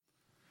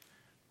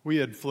We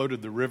had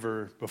floated the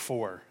river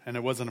before, and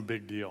it wasn't a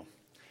big deal.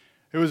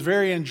 It was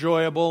very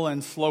enjoyable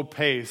and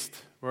slow-paced,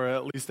 or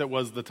at least it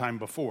was the time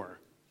before.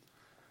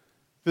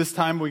 This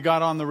time we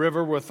got on the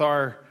river with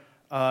our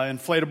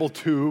inflatable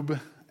tube,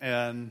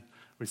 and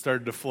we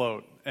started to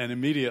float. And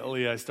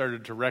immediately I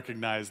started to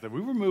recognize that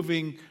we were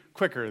moving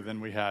quicker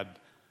than we had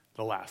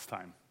the last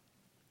time.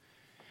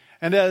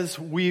 And as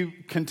we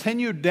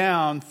continued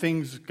down,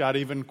 things got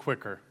even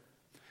quicker.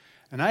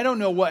 And I don't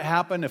know what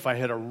happened, if I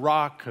hit a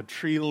rock, a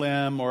tree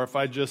limb, or if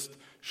I just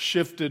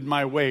shifted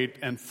my weight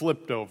and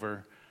flipped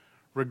over.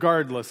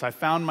 Regardless, I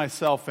found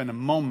myself in a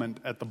moment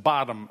at the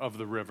bottom of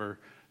the river,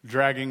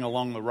 dragging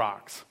along the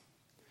rocks.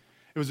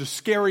 It was a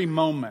scary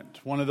moment,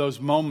 one of those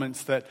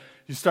moments that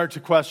you start to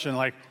question,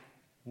 like,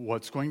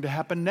 what's going to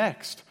happen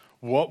next?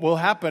 What will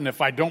happen if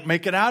I don't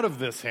make it out of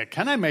this?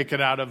 Can I make it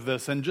out of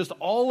this? And just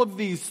all of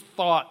these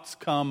thoughts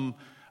come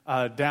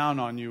down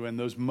on you in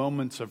those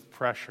moments of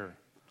pressure.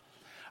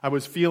 I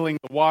was feeling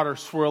the water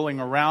swirling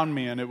around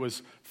me, and it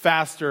was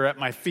faster at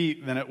my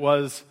feet than it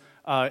was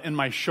in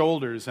my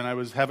shoulders, and I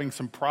was having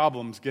some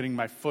problems getting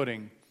my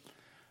footing.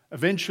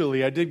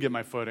 Eventually, I did get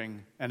my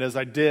footing, and as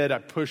I did, I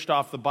pushed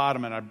off the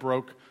bottom, and I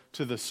broke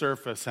to the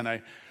surface, and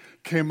I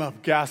came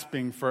up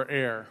gasping for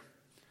air.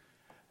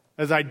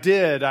 As I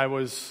did, I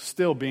was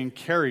still being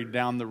carried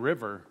down the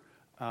river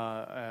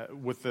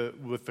with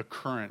the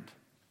current,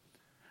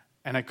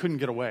 and I couldn't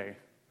get away.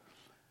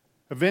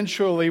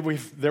 Eventually,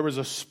 there was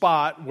a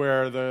spot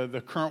where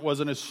the current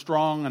wasn't as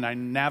strong, and I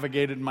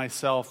navigated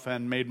myself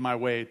and made my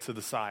way to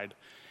the side.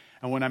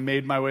 And when I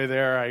made my way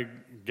there, I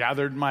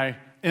gathered my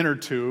inner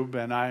tube,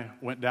 and I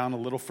went down a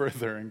little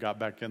further and got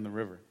back in the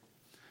river.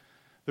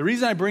 The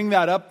reason I bring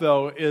that up,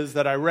 though, is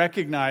that I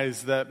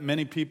recognize that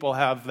many people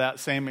have that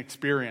same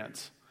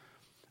experience.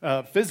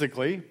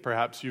 Physically,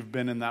 perhaps you've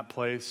been in that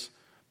place,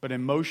 but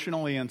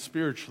emotionally and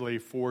spiritually,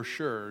 for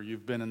sure,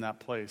 you've been in that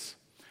place,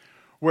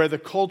 where the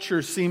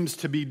culture seems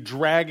to be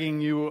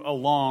dragging you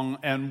along,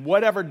 and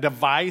whatever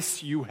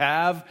device you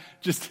have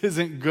just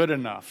isn't good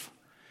enough.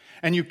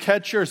 And you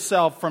catch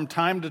yourself from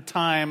time to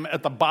time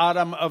at the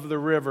bottom of the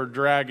river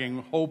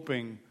dragging,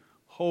 hoping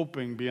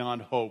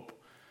beyond hope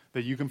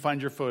that you can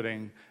find your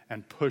footing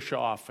and push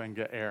off and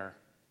get air.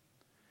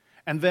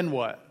 And then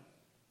what?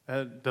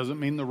 That doesn't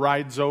mean the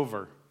ride's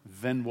over.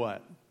 Then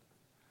what?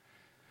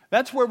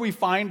 That's where we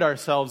find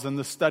ourselves in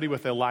the study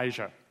with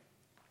Elijah.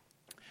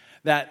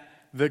 That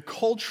the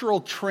cultural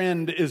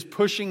trend is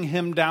pushing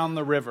him down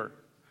the river.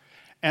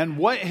 And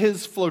what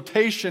his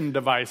flotation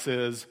device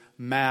is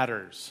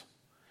matters.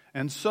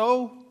 And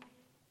so,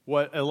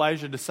 what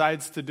Elijah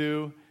decides to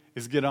do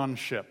is get on a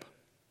ship.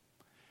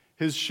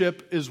 His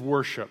ship is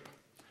worship.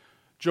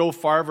 Joe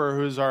Farver,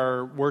 who's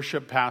our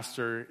worship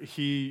pastor,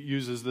 he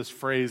uses this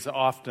phrase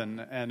often,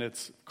 and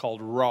it's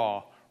called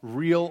raw,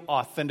 real,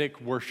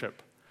 authentic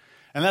worship.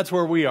 And that's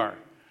where we are.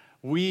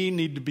 We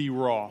need to be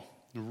raw.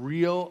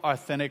 Real,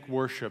 authentic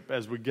worship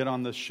as we get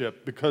on this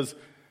ship, because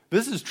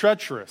this is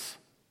treacherous.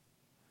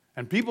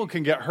 And people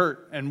can get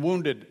hurt and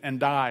wounded and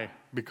die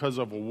because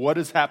of what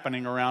is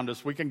happening around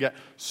us. We can get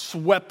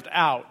swept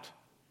out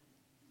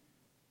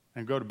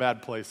and go to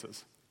bad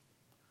places.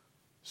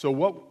 So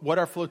what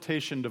our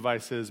flotation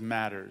device is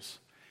matters.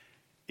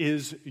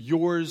 Is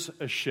yours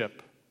a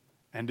ship?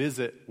 And is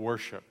it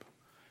worship?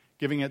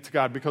 Giving it to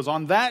God. Because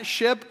on that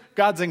ship,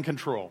 God's in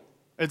control.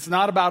 It's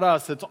not about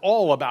us. It's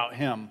all about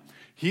Him.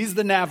 He's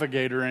the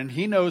navigator, and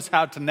He knows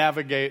how to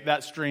navigate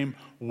that stream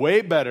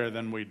way better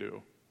than we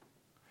do.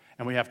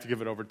 And we have to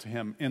give it over to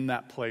Him in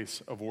that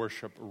place of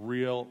worship,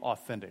 real,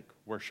 authentic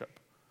worship.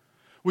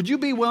 Would you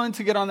be willing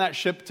to get on that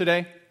ship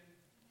today?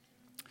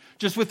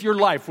 Just with your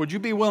life, would you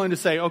be willing to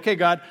say, okay,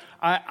 God,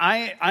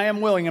 I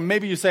am willing, and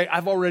maybe you say,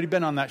 I've already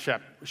been on that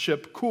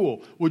ship.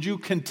 Cool. Would you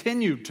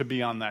continue to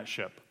be on that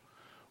ship?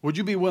 Would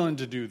you be willing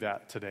to do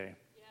that today?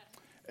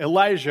 Yes.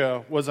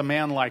 Elijah was a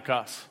man like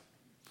us.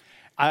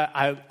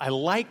 I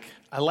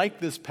like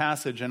this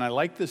passage, and I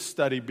like this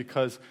study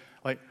because,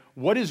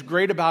 what is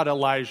great about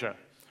Elijah?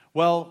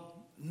 Well,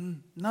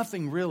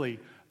 nothing really,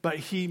 but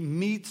he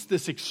meets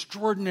this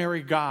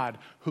extraordinary God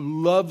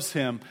who loves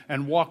him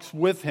and walks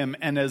with him.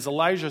 And as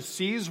Elijah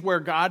sees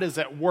where God is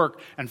at work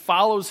and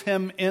follows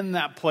him in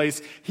that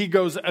place, he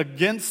goes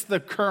against the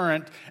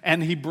current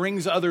and he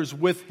brings others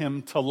with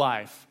him to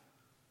life.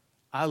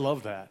 I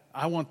love that.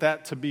 I want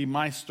that to be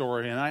my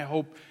story, and I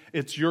hope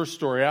it's your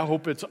story. I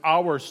hope it's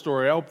our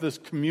story. I hope this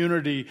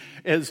community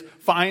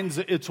finds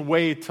its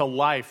way to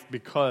life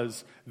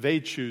because they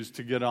choose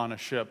to get on a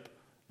ship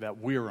that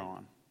we're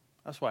on.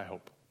 That's what I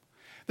hope.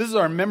 This is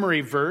our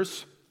memory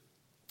verse.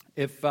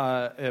 If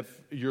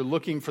you're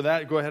looking for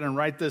that, go ahead and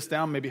write this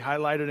down. Maybe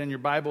highlight it in your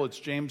Bible. It's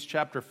James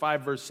chapter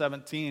 5, verse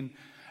 17.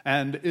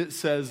 And it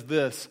says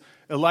this: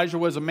 Elijah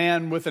was a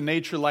man with a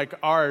nature like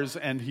ours,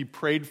 and he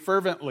prayed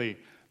fervently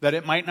that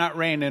it might not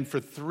rain. And for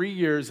 3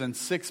 years and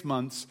 6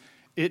 months,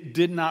 it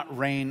did not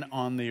rain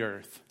on the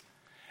earth.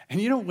 And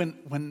you know,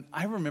 when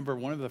I remember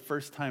one of the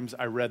first times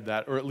I read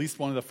that, or at least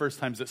one of the first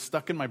times it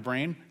stuck in my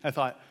brain, I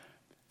thought,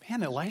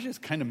 man, Elijah's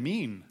kind of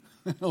mean.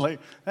 Like,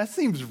 that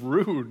seems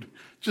rude.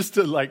 Just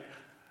to like,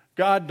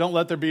 God, don't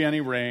let there be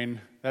any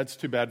rain. That's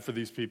too bad for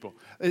these people.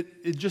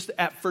 It just,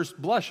 at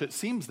first blush, it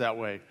seems that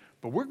way.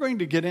 But we're going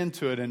to get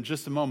into it in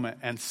just a moment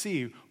and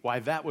see why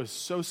that was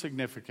so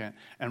significant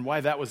and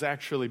why that was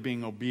actually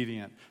being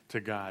obedient to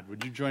God.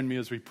 Would you join me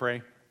as we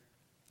pray?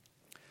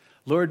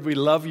 Lord, we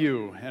love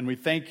you and we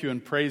thank you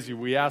and praise you.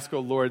 We ask, oh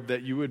Lord,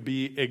 that you would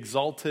be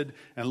exalted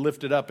and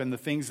lifted up in the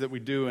things that we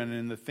do and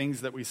in the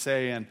things that we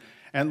say.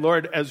 And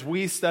Lord, as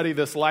we study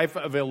this life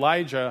of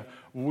Elijah,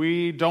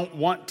 we don't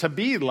want to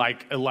be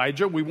like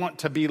Elijah. We want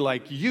to be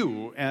like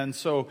you. And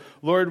so,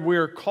 Lord,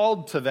 we're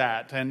called to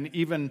that. And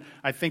even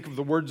I think of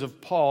the words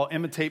of Paul,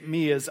 imitate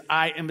me as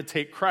I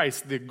imitate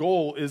Christ. The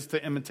goal is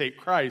to imitate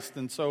Christ.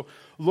 And so,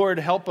 Lord,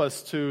 help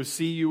us to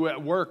see you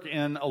at work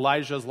in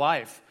Elijah's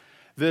life.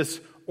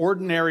 This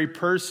ordinary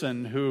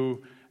person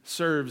who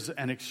serves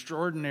an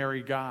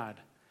extraordinary God.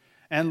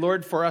 And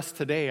Lord, for us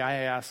today, I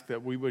ask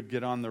that we would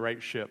get on the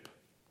right ship.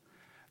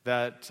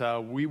 That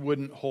we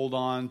wouldn't hold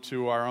on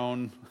to our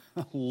own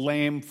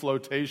lame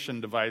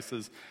flotation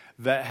devices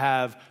that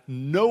have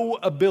no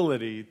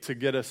ability to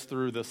get us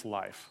through this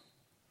life.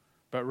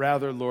 But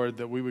rather, Lord,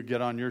 that we would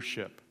get on your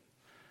ship,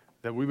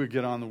 that we would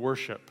get on the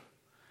worship,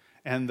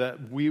 and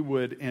that we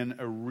would, in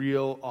a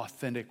real,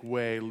 authentic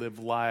way, live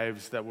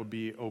lives that would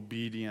be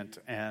obedient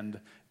and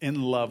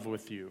in love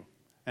with you.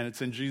 And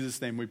it's in Jesus'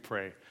 name we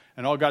pray.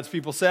 And all God's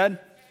people said,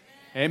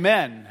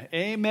 Amen.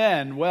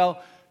 Amen.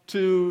 Well,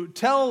 to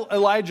tell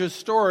Elijah's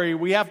story,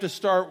 we have to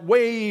start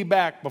way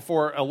back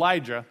before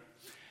Elijah.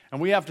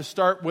 And we have to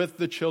start with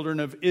the children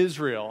of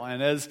Israel.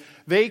 And as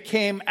they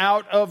came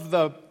out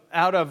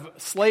of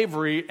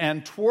slavery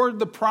and toward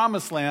the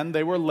promised land,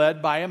 they were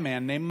led by a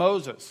man named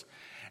Moses.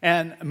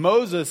 And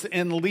Moses,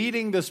 in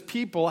leading this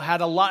people,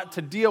 had a lot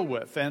to deal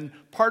with. And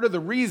part of the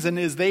reason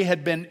is they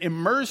had been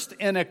immersed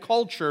in a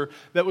culture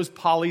that was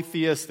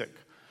polytheistic.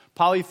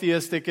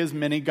 Polytheistic is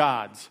many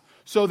gods.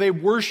 So they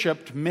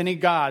worshipped many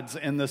gods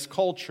in this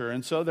culture.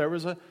 And so there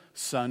was a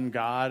sun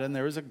god, and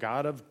there was a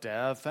god of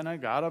death, and a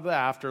god of the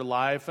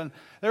afterlife, and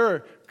there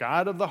were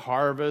god of the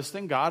harvest,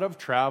 and god of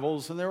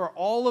travels, and there were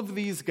all of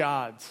these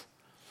gods.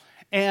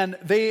 And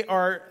they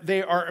are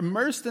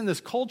immersed in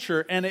this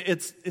culture, and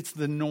it's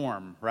the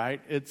norm,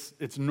 right?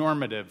 It's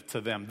normative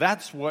to them.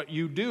 That's what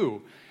you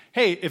do.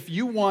 Hey, if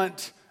you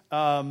want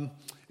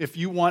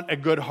a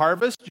good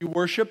harvest, you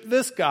worship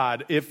this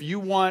god. If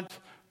you want,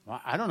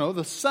 I don't know,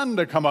 the sun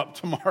to come up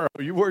tomorrow,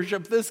 you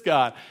worship this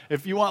god.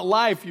 If you want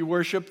life, you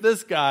worship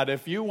this god.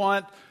 If you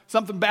want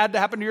something bad to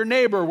happen to your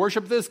neighbor,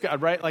 worship this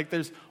god, right? Like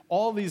there's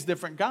all these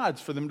different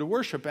gods for them to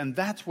worship, and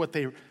that's what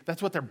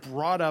they're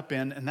brought up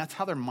in, and that's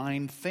how their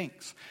mind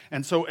thinks.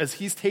 And so as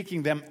he's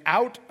taking them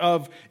out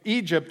of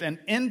Egypt and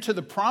into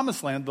the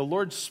promised land, the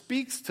Lord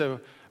speaks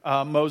to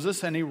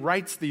Moses, and he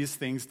writes these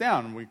things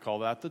down. We call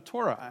that the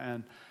Torah.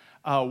 And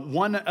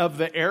one of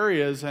the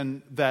areas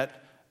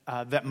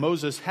that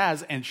Moses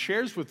has and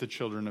shares with the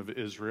children of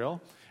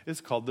Israel is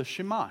called the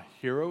Shema.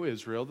 Hear, O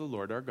Israel, the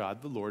Lord our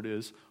God, the Lord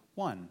is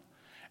one.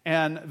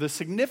 And the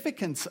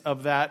significance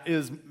of that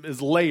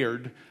is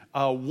layered.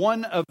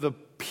 One of the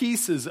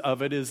pieces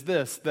of it is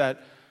this,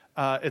 that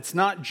it's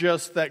not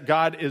just that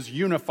God is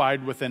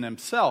unified within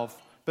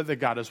himself, but that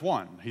God is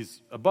one. He's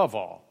above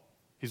all.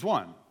 He's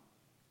one.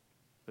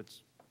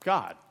 It's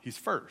God. He's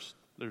first.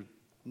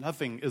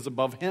 Nothing is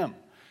above him.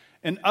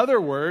 In other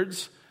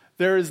words,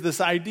 there is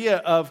this idea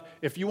of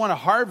if you want to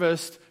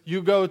harvest,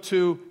 you go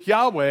to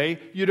Yahweh,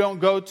 you don't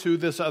go to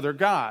this other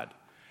God.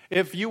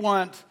 If you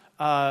want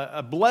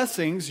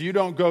blessings, you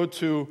don't go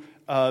to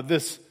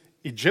this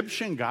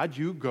Egyptian god,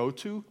 you go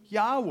to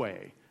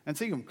Yahweh and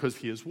seek him because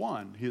he is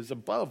one. He is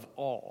above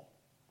all.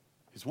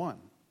 He's one.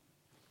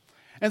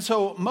 And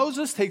so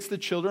Moses takes the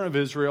children of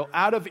Israel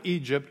out of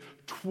Egypt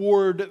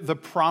toward the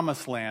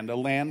promised land, a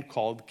land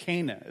called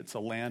Canaan. It's a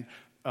land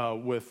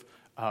with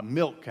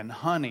milk and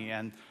honey,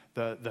 and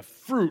the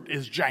fruit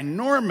is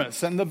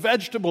ginormous, and the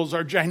vegetables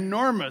are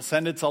ginormous,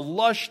 and it's a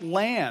lush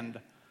land.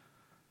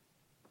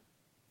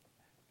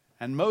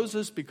 And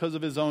Moses, because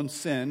of his own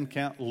sin,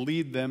 can't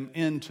lead them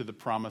into the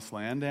promised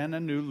land, and a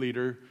new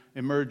leader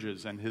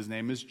emerges, and his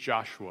name is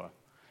Joshua.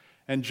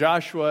 And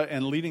Joshua,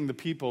 in leading the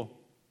people,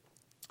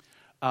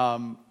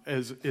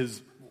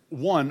 is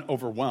one,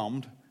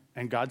 overwhelmed,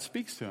 and God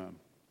speaks to him.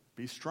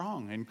 Be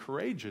strong and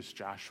courageous,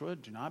 Joshua.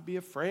 Do not be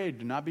afraid.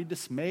 Do not be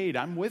dismayed.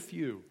 I'm with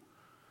you.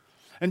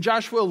 And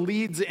Joshua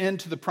leads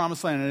into the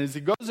promised land, and as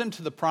he goes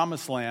into the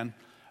promised land,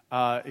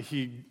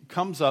 he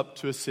comes up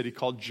to a city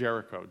called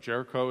Jericho.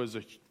 Jericho is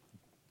a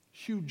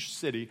huge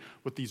city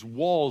with these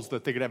walls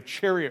that they could have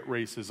chariot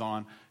races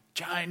on.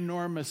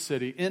 Ginormous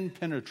city,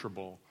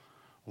 impenetrable.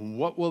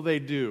 What will they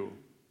do?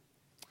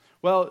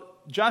 Well,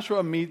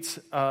 Joshua meets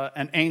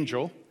an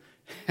angel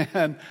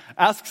and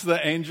asks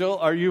the angel,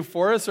 are you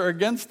for us or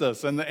against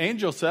us? And the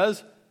angel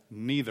says,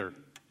 neither.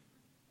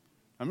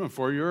 I'm not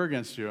for you or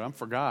against you. I'm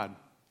for God.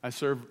 I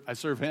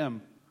serve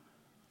him.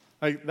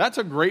 Like, that's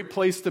a great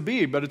place to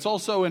be, but it's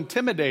also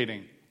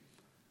intimidating.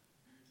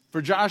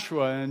 for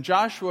Joshua. And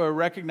Joshua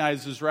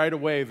recognizes right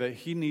away that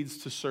he needs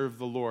to serve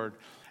the Lord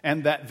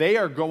and that they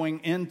are going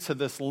into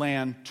this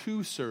land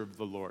to serve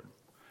the Lord.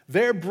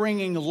 They're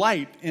bringing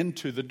light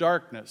into the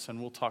darkness, and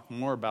we'll talk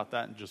more about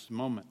that in just a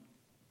moment.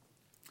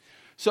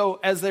 So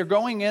as they're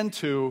going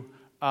into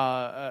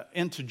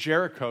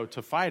Jericho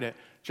to fight it,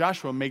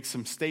 Joshua makes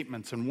some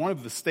statements, and one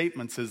of the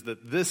statements is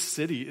that this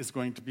city is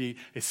going to be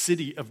a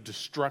city of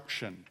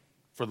destruction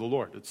for the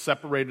Lord. It's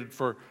separated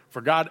for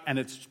God, and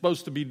it's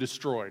supposed to be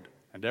destroyed,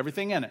 and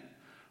everything in it,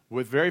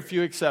 with very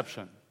few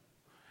exceptions.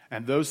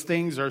 And those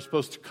things are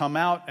supposed to come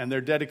out, and they're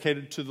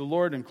dedicated to the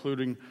Lord,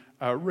 including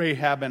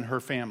Rahab and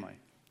her family.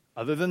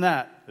 Other than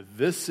that,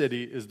 this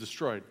city is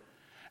destroyed.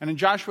 And in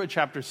Joshua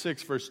chapter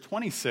 6, verse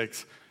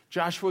 26,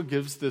 Joshua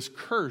gives this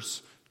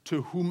curse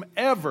to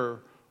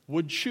whomever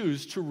would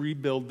choose to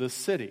rebuild this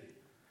city.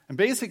 And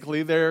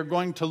basically, they're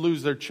going to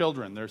lose their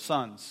children, their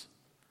sons,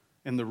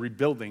 in the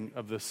rebuilding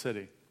of this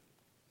city.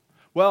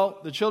 Well,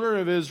 the children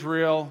of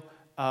Israel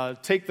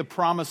take the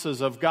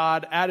promises of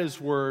God at His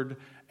word,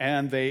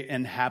 and they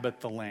inhabit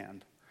the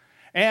land.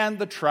 And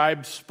the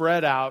tribes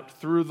spread out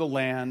through the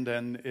land,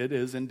 and it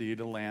is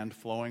indeed a land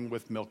flowing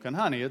with milk and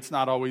honey. It's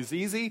not always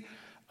easy,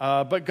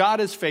 but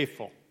God is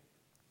faithful.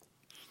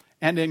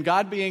 And in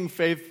God being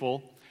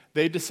faithful,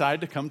 they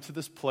decide to come to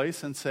this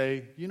place and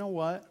say, you know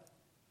what?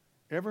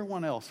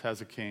 Everyone else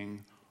has a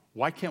king.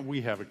 Why can't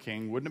we have a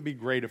king? Wouldn't it be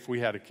great if we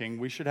had a king?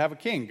 We should have a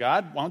king.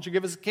 God, why don't you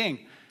give us a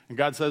king? And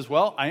God says,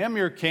 well, I am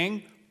your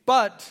king,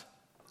 but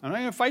I'm not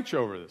going to fight you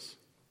over this.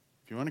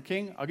 If you want a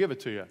king, I'll give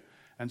it to you.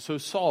 And so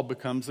Saul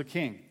becomes the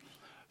king.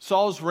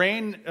 Saul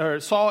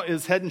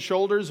is head and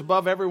shoulders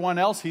above everyone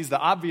else. He's the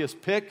obvious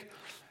pick,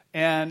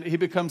 and he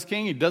becomes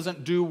king. He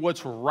doesn't do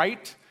what's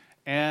right,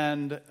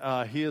 and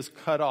he is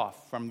cut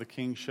off from the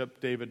kingship.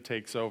 David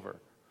takes over.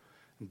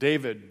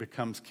 David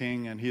becomes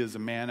king, and he is a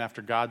man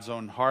after God's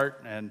own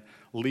heart and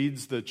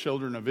leads the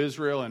children of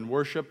Israel in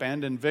worship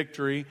and in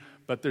victory.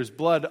 But there's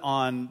blood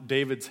on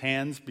David's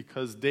hands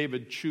because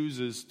David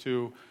chooses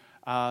to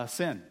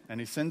sin. And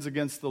he sins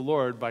against the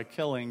Lord by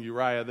killing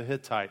Uriah the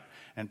Hittite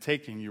and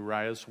taking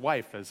Uriah's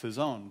wife as his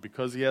own.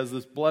 Because he has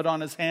this blood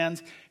on his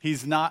hands,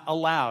 he's not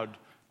allowed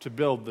to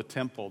build the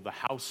temple, the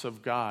house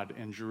of God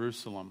in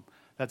Jerusalem.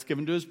 That's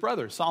given to his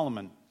brother,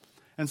 Solomon.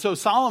 And so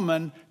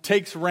Solomon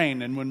takes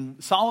reign. And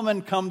when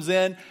Solomon comes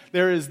in,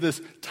 there is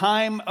this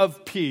time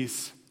of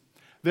peace.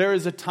 There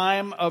is a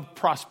time of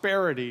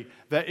prosperity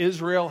that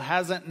Israel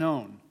hasn't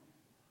known.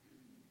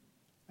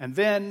 And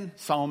then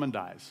Solomon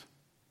dies.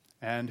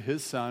 And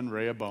his son,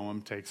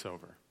 Rehoboam, takes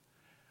over.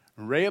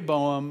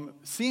 Rehoboam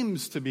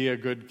seems to be a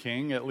good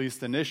king, at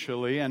least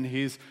initially, and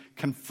he's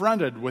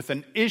confronted with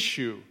an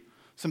issue.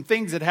 Some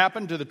things had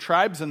happened to the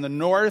tribes in the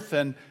north,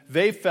 and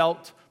they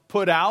felt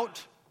put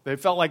out. They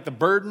felt like the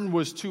burden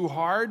was too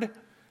hard.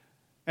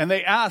 And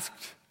they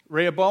asked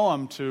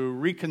Rehoboam to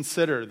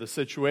reconsider the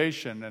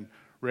situation. And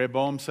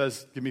Rehoboam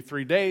says, give me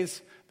 3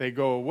 days. They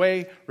go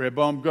away.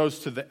 Rehoboam goes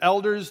to the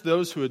elders,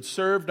 those who had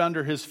served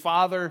under his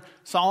father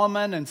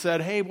Solomon, and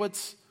said, hey,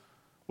 what's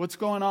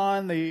going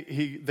on?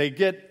 They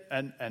get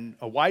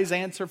a wise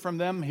answer from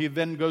them. He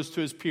then goes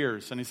to his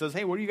peers, and he says,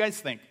 hey, what do you guys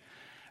think?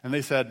 And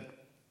they said,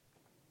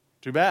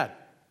 too bad.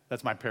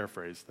 That's my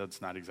paraphrase.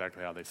 That's not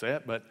exactly how they say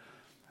it, but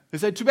they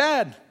said, too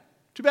bad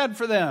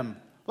for them.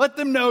 Let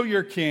them know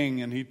you're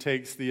king. And he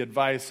takes the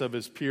advice of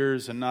his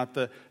peers and not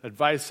the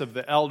advice of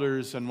the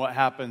elders. And what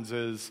happens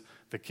is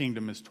the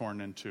kingdom is torn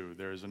in two.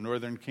 There is a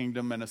northern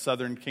kingdom and a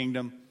southern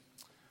kingdom.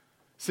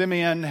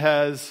 Simeon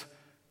has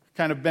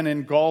kind of been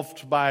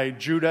engulfed by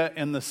Judah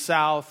in the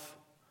south.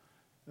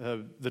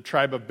 The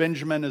tribe of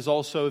Benjamin is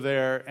also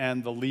there,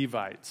 and the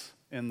Levites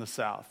in the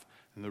south.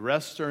 And the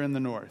rest are in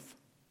the north.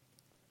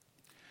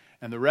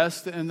 And the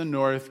rest in the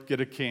north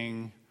get a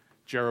king,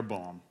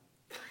 Jeroboam.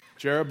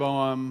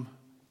 Jeroboam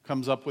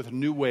comes up with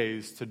new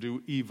ways to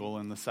do evil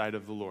in the sight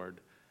of the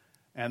Lord.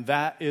 And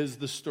that is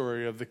the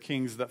story of the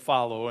kings that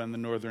follow in the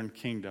northern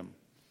kingdom.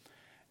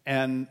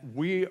 And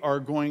we are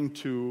going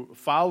to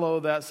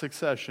follow that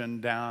succession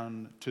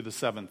down to the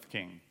seventh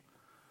king.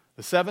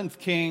 The seventh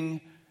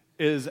king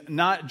is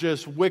not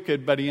just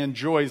wicked, but he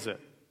enjoys it.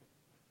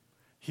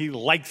 He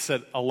likes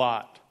it a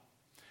lot.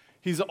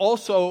 He's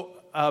also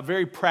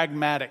very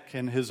pragmatic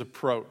in his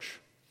approach.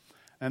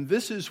 And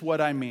this is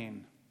what I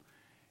mean.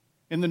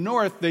 In the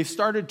north, they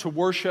started to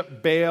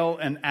worship Baal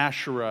and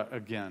Asherah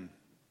again.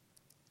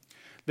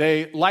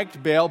 They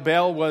liked Baal.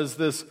 Baal was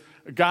this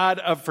god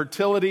of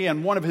fertility,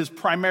 and one of his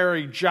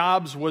primary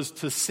jobs was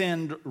to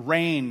send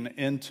rain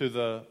into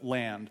the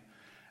land.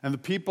 And the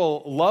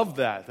people loved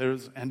that.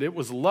 And it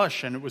was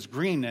lush, and it was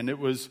green, and it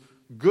was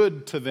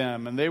good to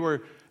them. And they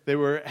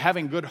were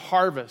having good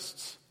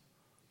harvests.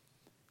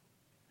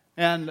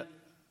 And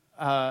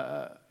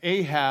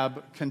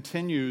Ahab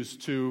continues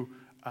to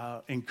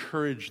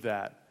encourage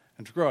that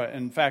and to grow it.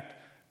 In fact,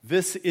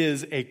 this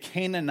is a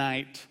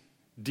Canaanite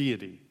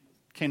deity,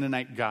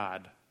 Canaanite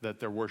god that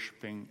they're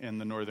worshiping in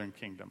the northern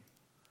kingdom.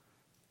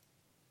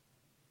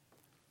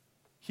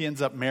 He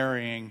ends up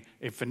marrying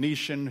a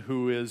Phoenician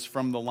who is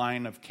from the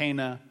line of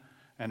Cana,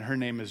 and her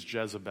name is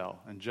Jezebel.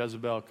 And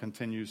Jezebel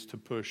continues to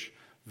push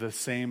the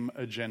same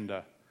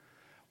agenda.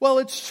 Well,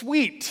 it's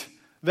sweet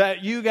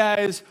that you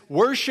guys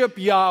worship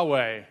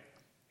Yahweh.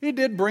 He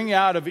did bring you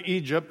out of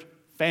Egypt.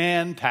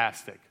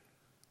 Fantastic.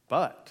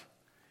 But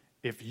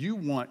if you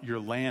want your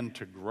land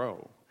to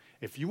grow,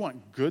 if you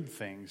want good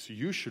things,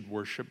 you should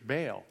worship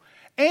Baal.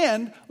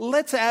 And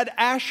let's add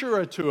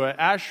Asherah to it.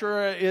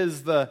 Asherah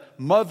is the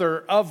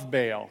mother of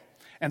Baal.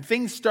 And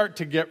things start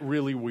to get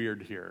really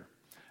weird here.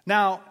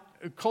 Now,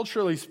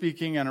 culturally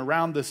speaking, and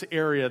around this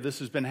area, this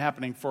has been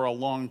happening for a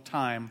long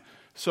time.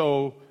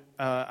 So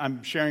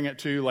I'm sharing it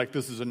to you like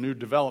this is a new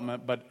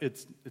development, but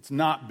it's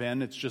not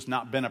been. It's just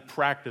not been a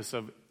practice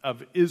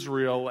of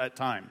Israel at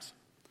times.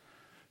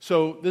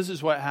 So this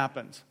is what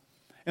happens.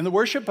 In the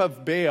worship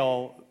of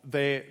Baal,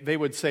 they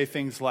would say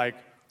things like,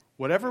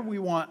 whatever we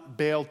want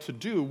Baal to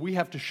do, we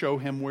have to show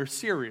him we're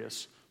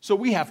serious. So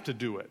we have to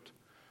do it.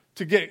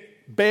 To get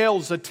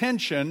Baal's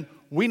attention,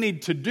 we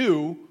need to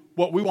do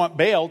what we want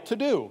Baal to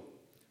do.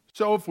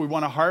 So if we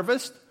want to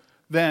harvest,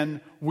 then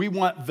we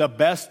want the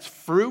best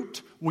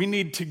fruit. We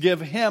need to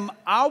give him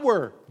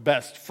our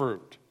best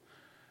fruit.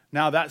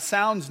 Now that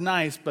sounds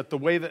nice, but the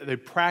way that they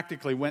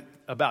practically went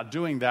about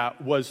doing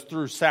that was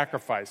through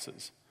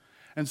sacrifices.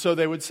 And so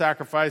they would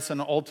sacrifice,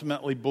 and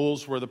ultimately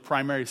bulls were the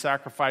primary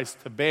sacrifice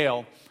to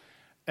Baal,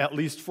 at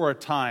least for a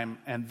time.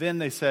 And then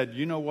they said,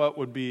 you know what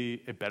would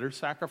be a better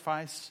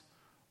sacrifice?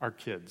 Our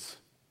kids.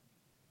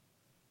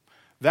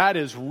 That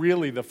is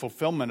really the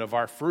fulfillment of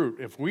our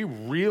fruit. If we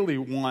really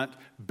want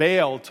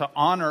Baal to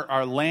honor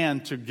our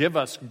land, to give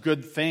us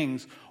good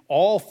things,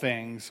 all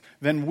things,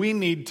 then we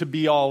need to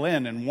be all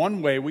in. And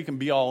one way we can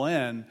be all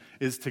in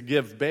is to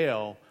give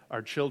Baal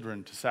our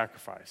children to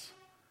sacrifice.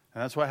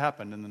 And that's what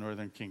happened in the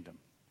northern kingdom.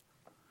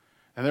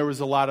 And there was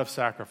a lot of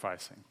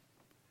sacrificing.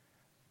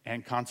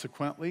 And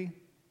consequently,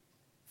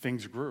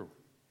 things grew.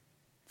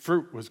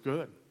 Fruit was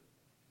good.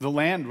 The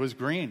land was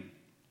green.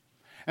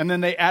 And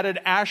then they added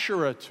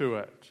Asherah to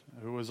it,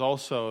 who was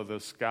also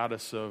this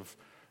goddess of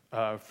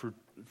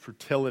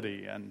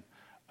fertility. And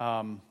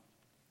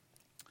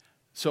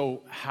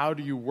so how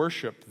do you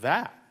worship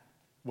that?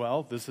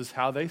 Well, this is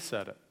how they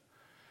said it.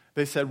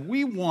 They said,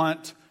 we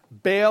want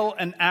Baal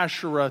and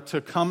Asherah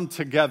to come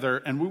together,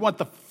 and we want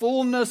the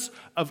fullness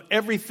of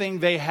everything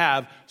they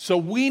have. So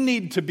we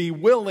need to be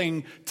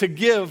willing to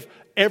give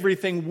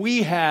everything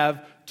we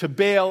have to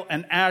Baal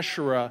and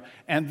Asherah,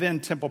 and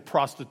then temple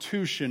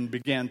prostitution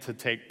began to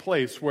take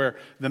place, where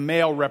the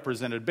male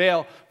represented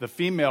Baal, the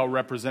female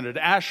represented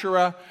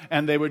Asherah,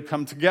 and they would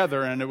come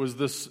together, and it was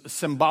this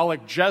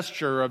symbolic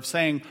gesture of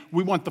saying,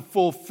 we want the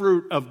full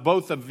fruit of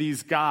both of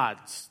these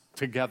gods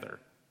together.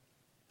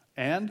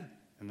 And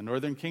in the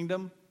northern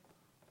kingdom,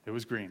 it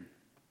was green,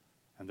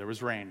 and there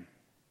was rain,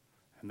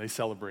 and they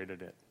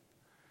celebrated it.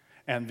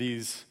 And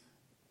these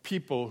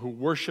people who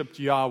worshiped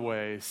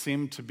Yahweh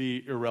seemed to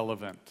be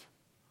irrelevant.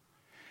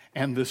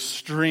 And the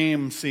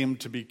stream seemed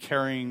to be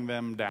carrying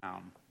them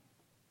down.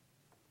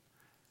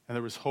 And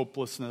there was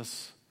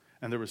hopelessness,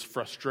 and there was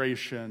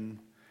frustration,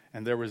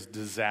 and there was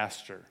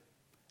disaster.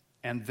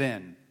 And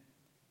then,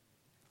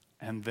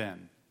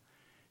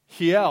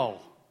 Hiel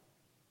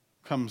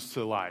comes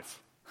to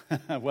life.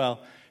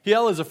 Well,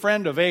 Hiel is a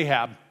friend of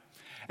Ahab,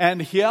 and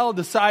Hiel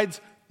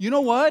decides, you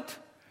know what?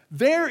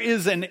 There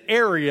is an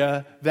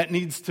area that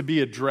needs to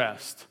be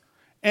addressed.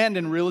 And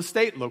in real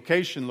estate,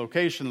 location.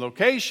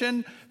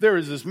 There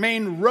is this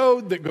main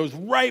road that goes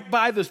right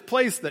by this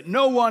place that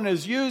no one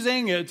is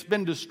using. It's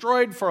been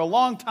destroyed for a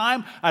long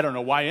time. I don't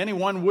know why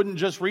anyone wouldn't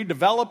just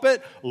redevelop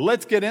it.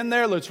 Let's get in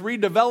there. Let's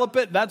redevelop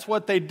it. That's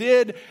what they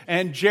did.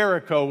 And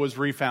Jericho was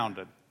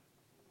refounded.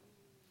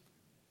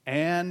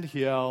 And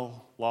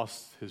Hiel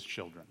lost his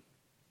children.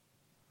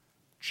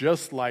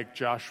 Just like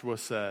Joshua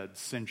said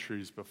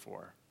centuries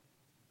before.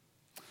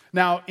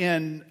 Now,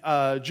 in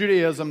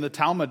Judaism, the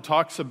Talmud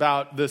talks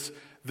about this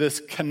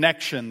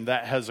connection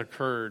that has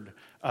occurred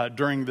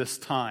during this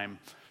time.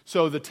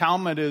 So the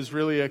Talmud is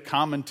really a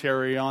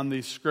commentary on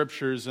these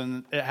scriptures,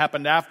 and it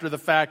happened after the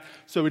fact,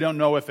 so we don't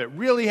know if it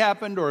really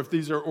happened or if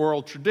these are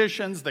oral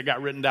traditions that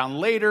got written down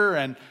later,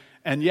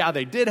 and yeah,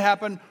 they did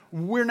happen.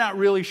 We're not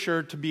really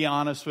sure, to be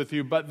honest with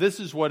you, but this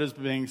is what is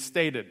being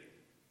stated.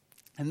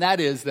 And that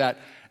is that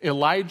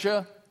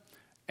Elijah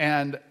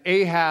and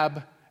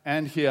Ahab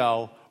and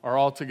Hiel are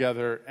all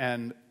together,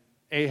 and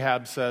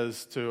Ahab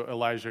says to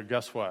Elijah,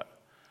 guess what?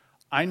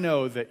 I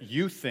know that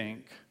you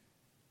think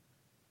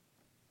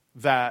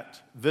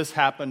that this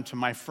happened to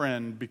my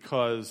friend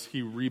because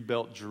he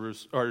rebuilt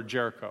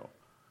Jericho.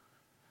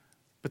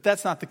 But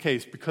that's not the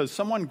case, because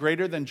someone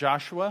greater than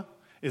Joshua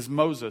is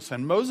Moses.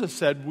 And Moses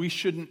said we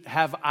shouldn't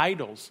have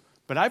idols,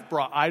 but I've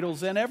brought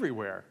idols in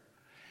everywhere.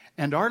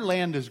 And our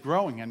land is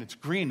growing, and it's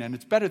green, and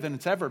it's better than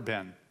it's ever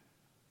been.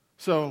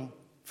 So,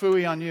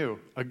 phooey on you.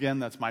 Again,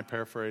 that's my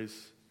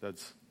paraphrase.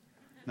 That's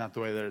not the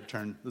way that it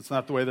turned. That's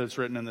not the way that it's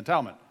written in the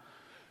Talmud.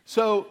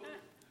 So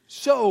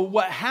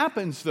what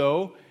happens,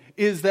 though,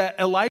 is that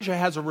Elijah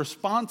has a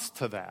response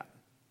to that.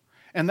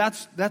 And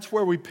that's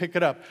where we pick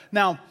it up.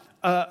 Now,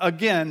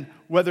 again,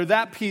 whether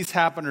that piece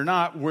happened or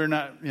not, we're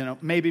not,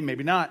 maybe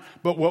not.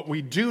 But what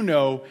we do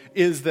know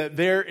is that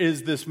there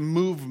is this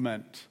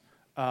movement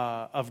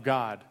of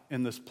God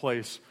in this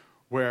place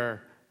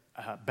where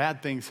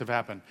bad things have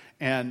happened.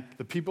 And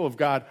the people of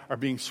God are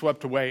being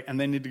swept away, and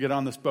they need to get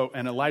on this boat.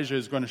 And Elijah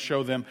is going to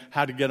show them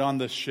how to get on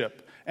this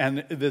ship.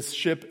 And this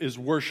ship is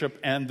worship,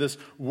 and this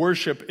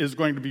worship is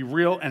going to be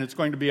real, and it's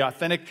going to be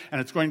authentic, and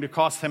it's going to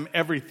cost him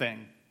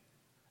everything.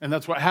 And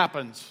that's what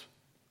happens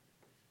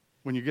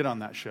when you get on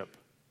that ship.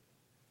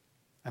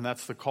 And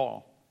that's the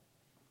call.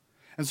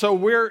 And so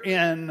we're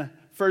in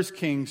 1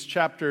 Kings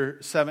chapter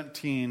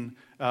 17,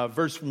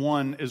 verse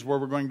 1 is where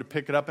we're going to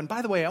pick it up. And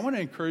by the way, I want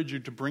to encourage you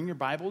to bring your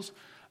Bibles.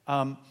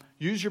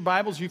 Use your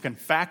Bibles. You can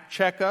fact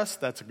check us.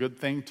 That's a good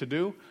thing to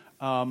do.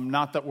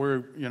 Not that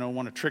we're,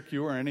 want to trick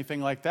you or anything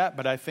like that,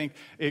 but I think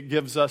it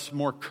gives us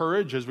more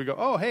courage as we go,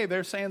 oh, hey,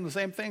 they're saying the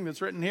same thing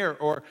that's written here.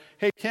 Or,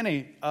 hey,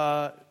 Kenny,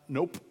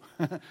 nope.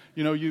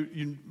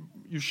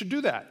 You should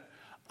do that.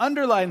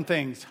 Underline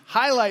things,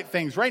 highlight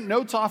things, write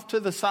notes off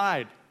to the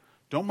side.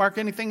 Don't mark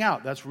anything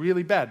out. That's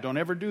really bad. Don't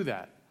ever do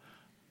that.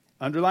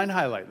 Underline,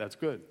 highlight. That's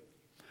good.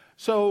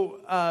 So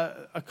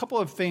a couple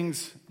of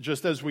things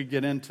just as we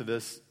get into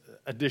this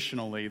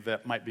additionally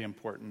that might be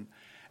important.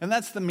 And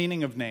that's the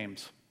meaning of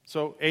names.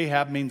 So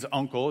Ahab means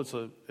uncle.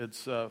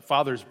 It's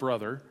father's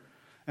brother.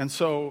 And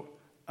so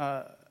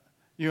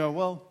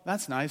well,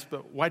 that's nice,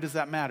 but why does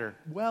that matter?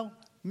 Well,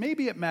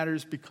 maybe it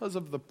matters because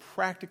of the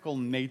practical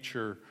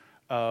nature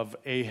of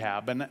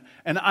Ahab. And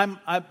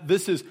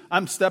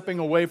I'm stepping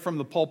away from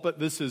the pulpit.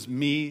 This is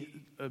me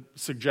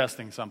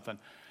suggesting something.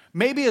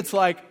 Maybe it's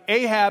like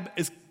Ahab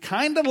is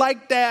kind of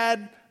like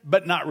dad,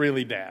 but not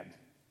really dad.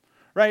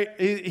 Right?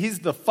 He's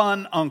the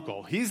fun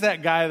uncle. He's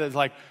that guy that's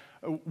like,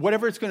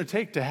 whatever it's going to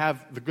take to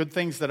have the good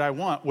things that I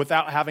want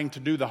without having to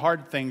do the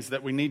hard things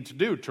that we need to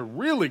do to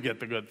really get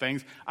the good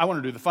things, I want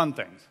to do the fun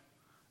things.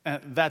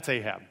 And that's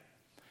Ahab.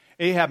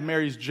 Ahab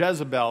marries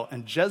Jezebel,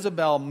 and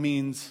Jezebel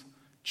means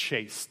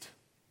chaste,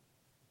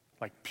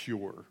 like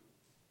pure.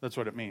 That's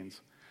what it means.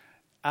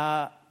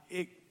 Now,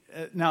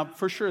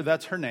 for sure,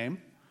 that's her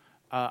name.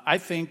 I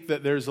think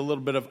that there's a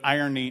little bit of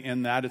irony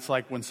in that. It's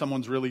like when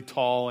someone's really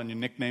tall and you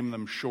nickname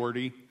them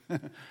Shorty.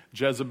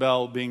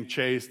 Jezebel being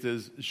chaste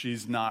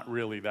she's not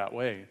really that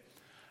way.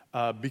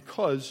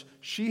 Because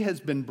she has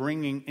been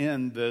bringing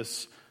in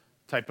this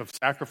type of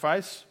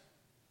sacrifice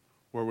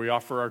where we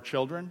offer our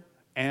children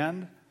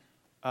and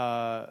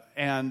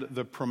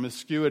the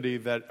promiscuity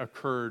that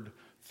occurred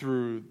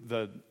through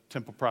the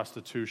temple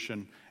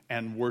prostitution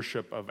and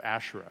worship of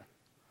Asherah.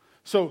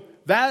 So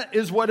that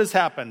is what has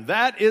happened.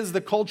 That is the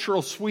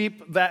cultural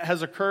sweep that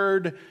has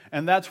occurred,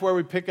 and that's where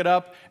we pick it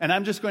up. And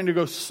I'm just going to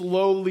go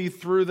slowly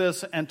through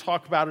this and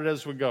talk about it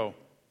as we go.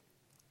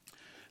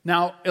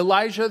 Now,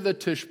 Elijah the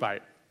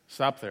Tishbite.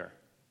 Stop there.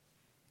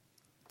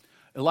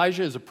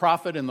 Elijah is a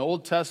prophet in the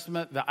Old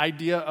Testament. The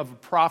idea of a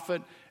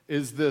prophet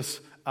is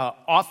this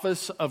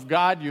office of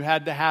God. You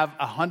had to have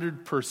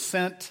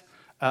 100%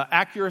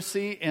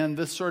 accuracy in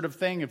this sort of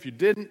thing. If you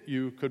didn't,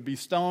 you could be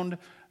stoned.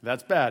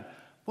 That's bad.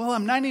 Well,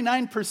 I'm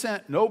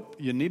 99%. Nope,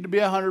 you need to be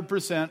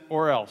 100%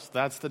 or else.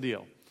 That's the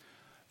deal.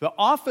 The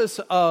office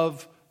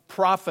of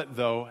prophet,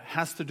 though,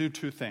 has to do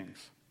two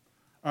things.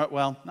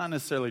 Well, not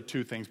necessarily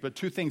two things, but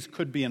two things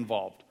could be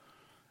involved.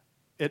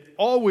 It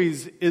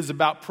always is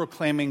about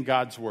proclaiming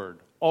God's word.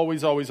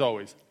 Always, always,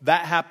 always.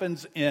 That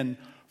happens in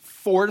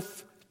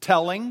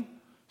forthtelling.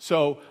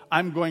 So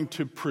I'm going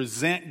to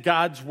present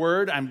God's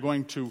word. I'm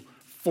going to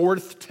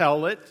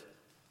forthtell it.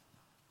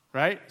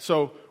 Right?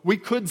 So we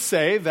could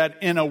say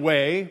that in a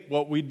way,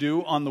 what we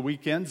do on the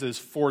weekends is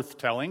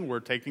forthtelling. We're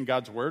taking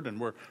God's word and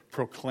we're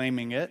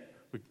proclaiming it.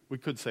 We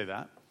could say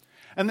that.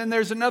 And then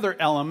there's another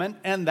element,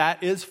 and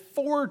that is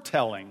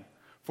foretelling.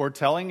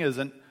 Foretelling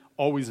isn't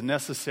always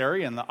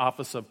necessary in the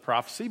office of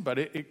prophecy, but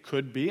it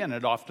could be, and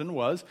it often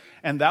was.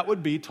 And that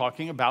would be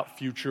talking about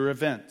future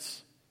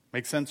events.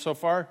 Make sense so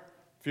far?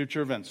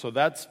 Future events. So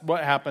that's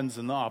what happens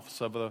in the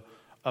office of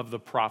the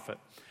prophet.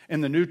 In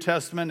the New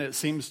Testament, it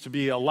seems to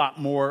be a lot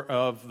more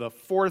of the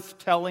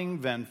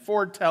forthtelling than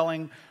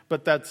foretelling,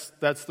 but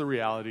that's the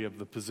reality of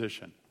the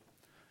position.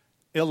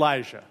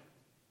 Elijah.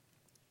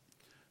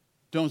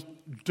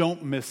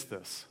 Don't miss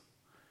this.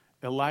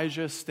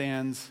 Elijah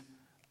stands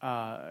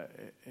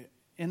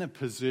in a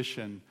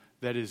position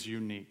that is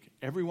unique.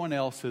 Everyone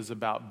else is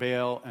about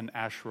Baal and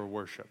Asherah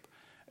worship.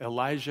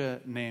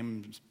 Elijah's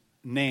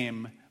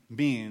name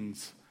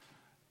means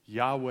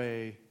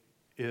Yahweh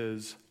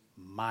is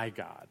my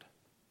God.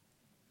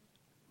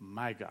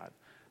 My God.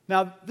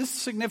 Now, this is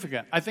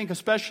significant. I think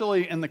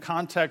especially in the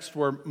context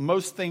where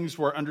most things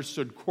were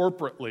understood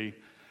corporately,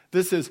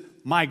 this is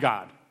my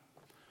God.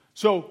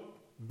 So,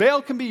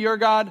 Baal can be your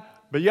God,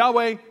 but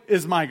Yahweh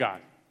is my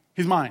God.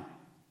 He's mine.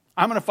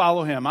 I'm going to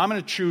follow him. I'm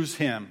going to choose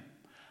him.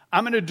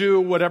 I'm going to do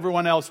what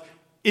everyone else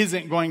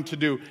isn't going to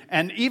do.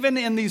 And even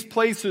in these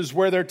places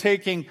where they're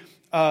taking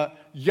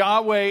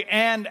Yahweh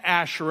and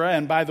Asherah.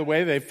 And by the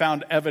way, they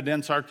found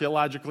evidence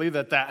archaeologically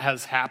that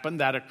has happened.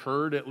 That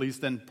occurred, at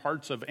least in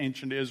parts of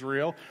ancient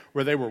Israel,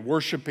 where they were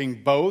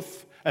worshiping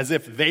both as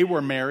if they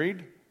were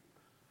married.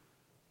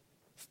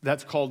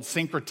 That's called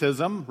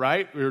syncretism,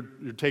 right? You're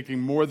taking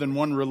more than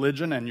one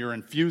religion and you're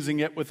infusing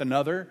it with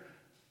another.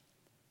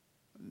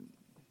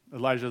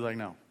 Elijah's like,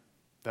 no,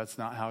 that's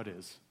not how it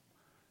is.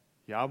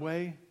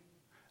 Yahweh,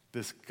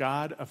 this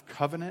God of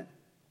covenant,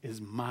 is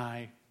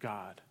my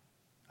God.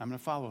 I'm going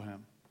to follow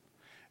him.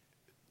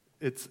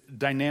 It's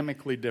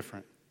dynamically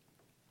different.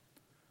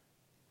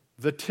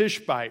 The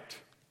Tishbite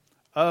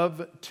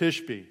of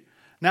Tishbe.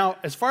 Now,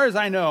 as far as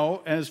I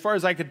know, and as far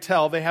as I could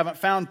tell, they haven't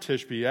found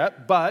Tishbe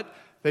yet, but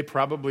they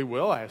probably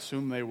will. I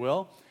assume they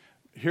will.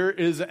 Here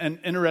is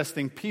an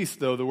interesting piece,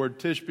 though. The word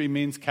Tishbe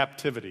means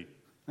captivity.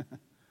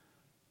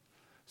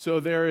 So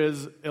there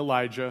is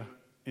Elijah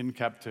in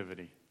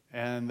captivity,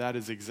 and that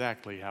is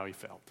exactly how he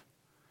felt.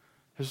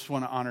 I just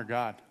want to honor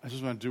God. I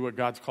just want to do what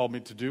God's called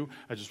me to do.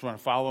 I just want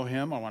to follow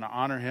him. I want to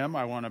honor him.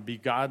 I want to be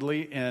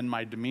godly in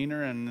my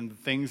demeanor and in the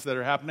things that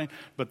are happening.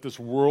 But this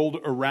world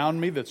around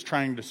me that's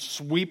trying to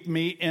sweep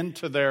me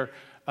into their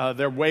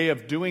way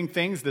of doing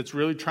things, that's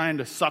really trying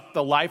to suck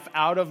the life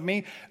out of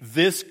me,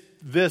 this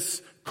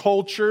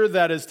culture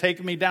that has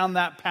taken me down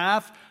that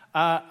path,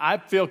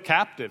 I feel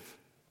captive.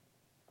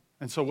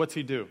 And so what's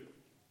he do?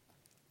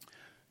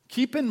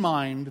 Keep in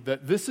mind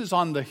that this is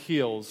on the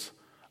heels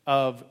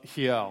of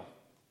Hiel.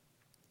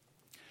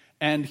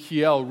 And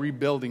Hiel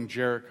rebuilding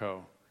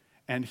Jericho.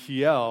 And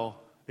Hiel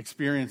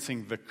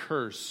experiencing the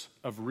curse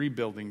of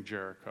rebuilding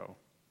Jericho.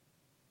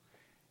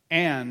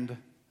 And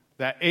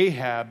that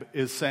Ahab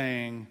is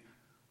saying,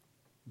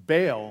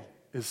 Baal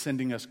is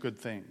sending us good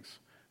things.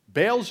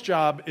 Baal's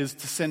job is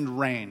to send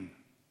rain.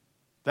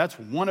 That's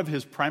one of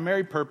his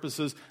primary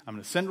purposes. I'm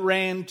going to send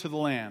rain to the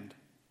land.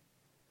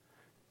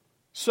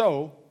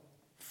 So,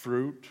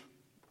 fruit,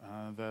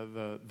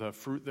 the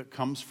fruit that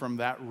comes from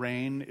that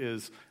rain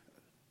is,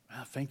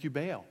 thank you,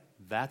 Baal.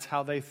 That's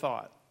how they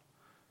thought.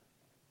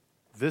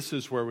 This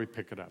is where we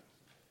pick it up.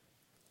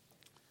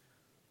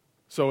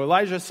 So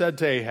Elijah said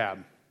to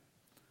Ahab,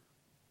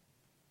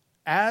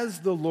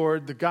 as the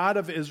Lord, the God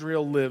of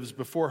Israel, lives,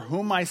 before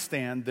whom I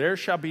stand, there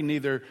shall be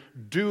neither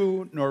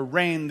dew nor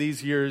rain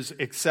these years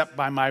except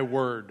by my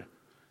word.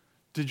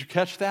 Did you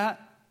catch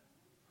that?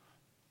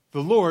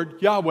 The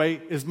Lord, Yahweh,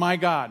 is my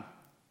God.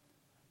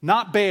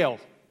 Not Baal.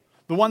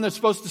 The one that's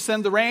supposed to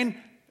send the rain,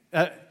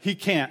 he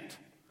can't.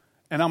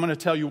 And I'm going to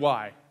tell you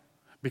why.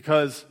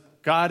 Because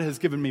God has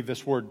given me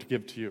this word to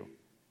give to you.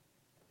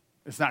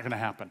 It's not going to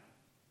happen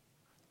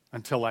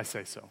until I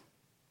say so.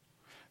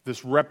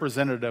 This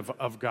representative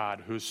of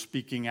God who's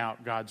speaking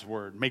out God's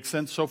word. Make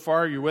sense so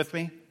far? Are you with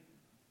me?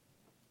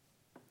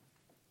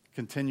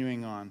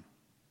 Continuing on.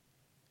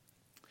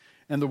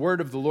 And the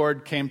word of the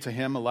Lord came to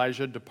him,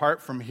 Elijah,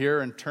 depart from here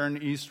and turn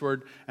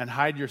eastward and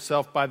hide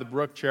yourself by the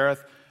brook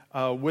Cherith,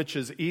 which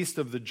is east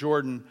of the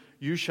Jordan.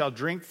 You shall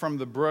drink from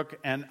the brook,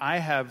 and I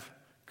have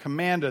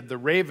commanded the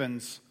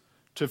ravens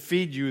to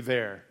feed you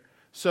there.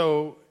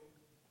 So,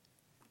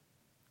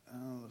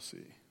 let's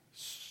see.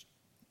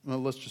 Well,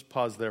 let's just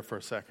pause there for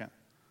a second.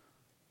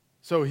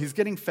 So he's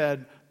getting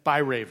fed by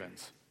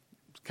ravens.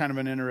 It's kind of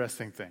an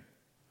interesting thing.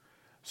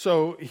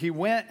 So he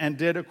went and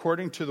did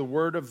according to the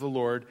word of the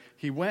Lord.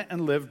 He went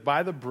and lived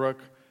by the brook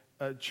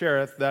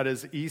Cherith, that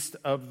is east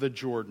of the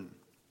Jordan.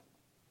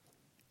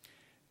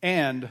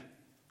 And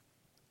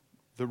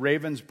the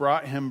ravens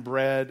brought him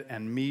bread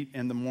and meat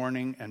in the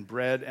morning, and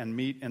bread and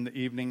meat in the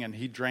evening, and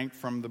he drank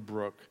from the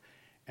brook.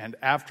 And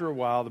after a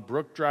while, the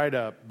brook dried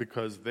up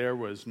because there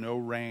was no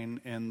rain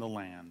in the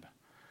land.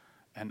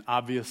 An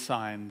obvious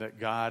sign that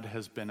God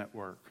has been at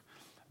work.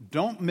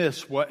 Don't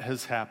miss what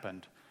has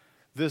happened.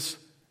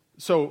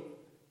 So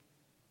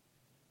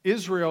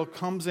Israel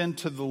comes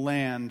into the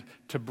land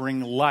to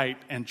bring light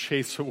and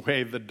chase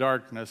away the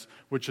darkness,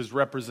 which is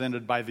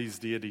represented by these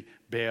deity,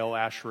 Baal,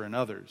 Asherah, and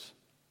others.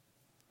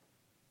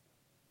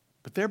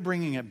 But they're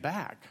bringing it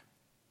back.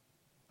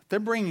 They're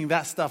bringing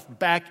that stuff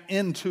back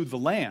into the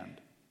land.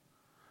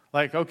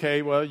 Like,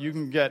 okay, well, you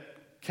can get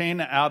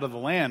Canaan out of the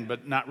land,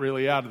 but not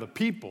really out of the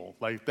people.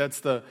 Like,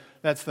 that's the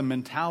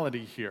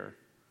mentality here.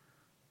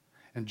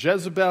 And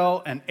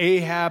Jezebel and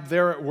Ahab,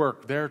 they're at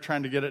work. They're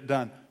trying to get it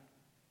done.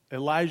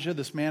 Elijah,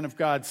 this man of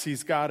God,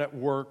 sees God at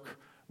work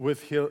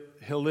with Hiel,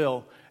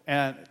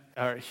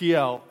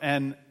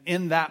 and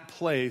in that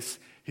place,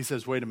 he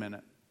says, wait a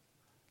minute.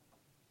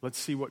 Let's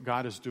see what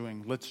God is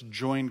doing. Let's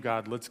join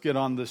God. Let's get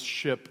on this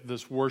ship,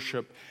 this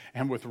worship,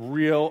 and with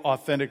real,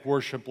 authentic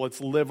worship,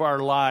 let's live our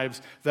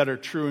lives that are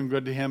true and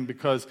good to Him,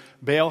 because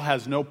Baal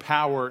has no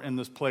power in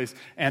this place,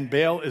 and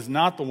Baal is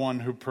not the one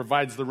who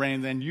provides the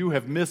rain, and you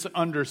have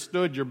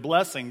misunderstood your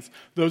blessings.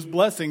 Those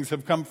blessings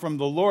have come from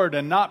the Lord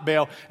and not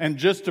Baal, and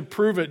just to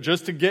prove it,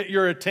 just to get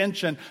your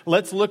attention,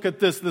 let's look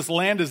at this. This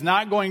land is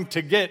not going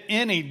to get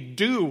any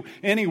dew,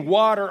 any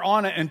water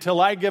on it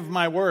until I give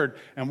my word,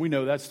 and we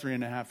know that's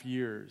 3.5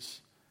 years.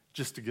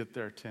 Just to get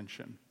their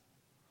attention.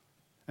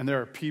 And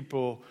there are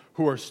people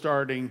who are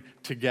starting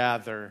to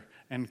gather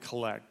and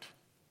collect.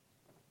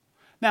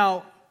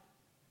 Now,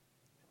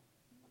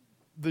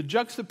 the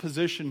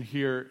juxtaposition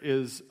here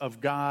is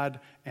of God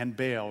and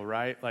Baal,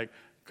 right? Like,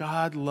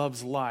 God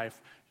loves life.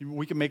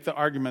 We can make the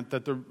argument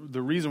that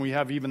the reason we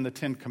have even the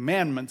Ten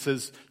Commandments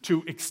is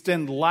to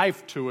extend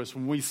life to us.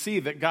 When we see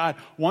that God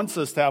wants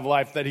us to have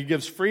life, that he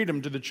gives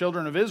freedom to the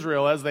children of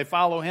Israel as they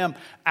follow him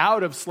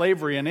out of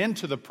slavery and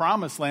into the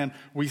promised land,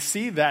 we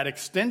see that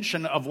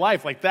extension of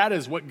life. Like, that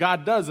is what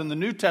God does. In the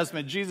New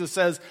Testament, Jesus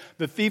says,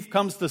 the thief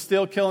comes to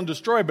steal, kill, and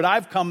destroy, but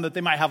I've come that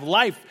they might have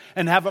life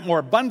and have it more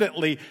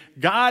abundantly.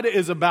 God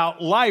is about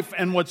life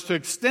and wants to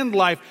extend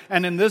life.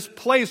 And in this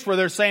place where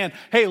they're saying,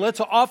 hey, let's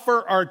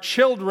offer our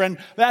children,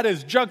 that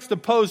is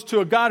juxtaposed to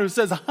a God who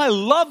says, I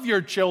love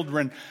your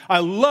children.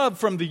 I love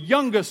from the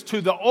youngest to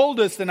the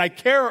oldest, and I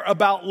care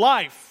about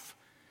life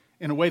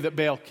in a way that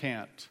Baal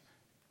can't.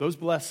 Those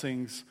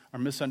blessings are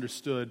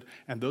misunderstood,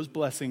 and those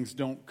blessings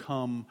don't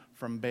come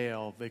from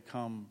Baal. They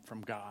come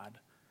from God.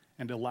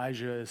 And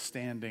Elijah is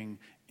standing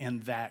in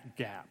that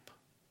gap.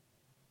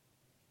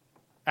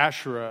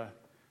 Asherah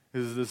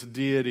is this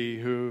deity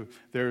who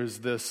there is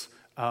this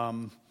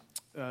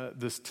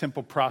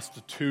temple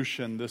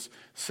prostitution, this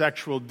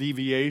sexual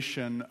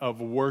deviation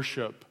of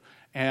worship,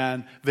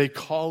 and they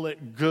call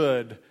it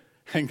good.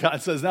 And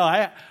God says, no,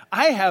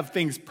 I have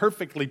things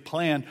perfectly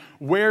planned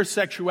where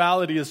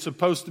sexuality is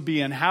supposed to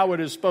be and how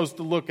it is supposed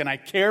to look, and I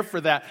care for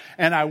that,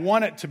 and I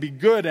want it to be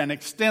good and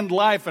extend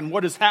life. And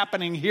what is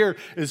happening here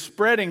is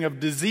spreading of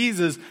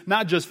diseases,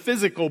 not just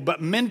physical,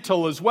 but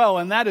mental as well,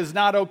 and that is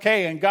not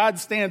okay. And God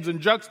stands in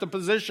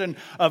juxtaposition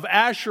of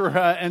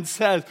Asherah and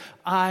says,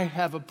 I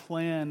have a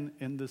plan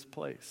in this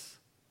place.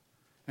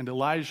 And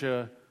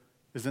Elijah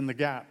is in the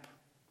gap.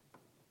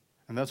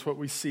 And that's what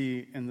we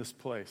see in this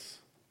place.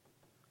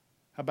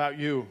 How about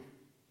you?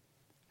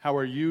 How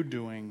are you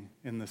doing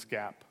in this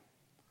gap?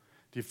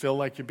 Do you feel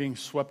like you're being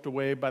swept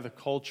away by the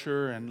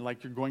culture and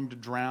like you're going to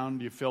drown?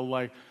 Do you feel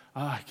like,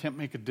 I can't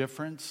make a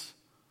difference?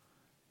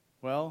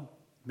 Well,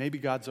 maybe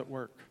God's at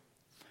work.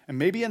 And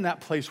maybe in that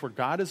place where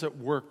God is at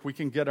work, we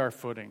can get our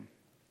footing.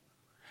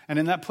 And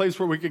in that place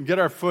where we can get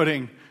our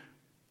footing,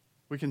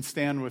 we can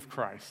stand with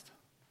Christ.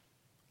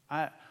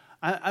 I'm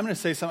going to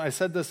say something. I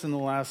said this in the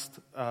last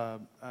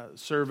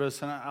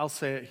service, and I'll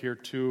say it here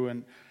too.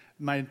 And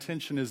my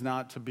intention is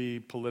not to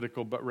be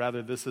political, but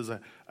rather this is a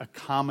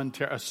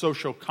commentary, a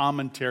social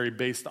commentary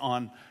based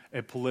on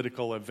a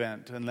political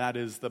event, and that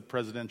is the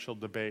presidential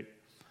debate.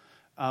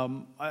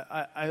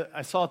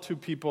 I saw two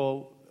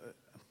people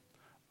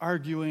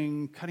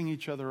arguing, cutting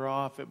each other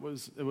off. It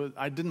was.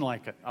 I didn't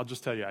like it. I'll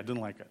just tell you, I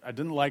didn't like it. I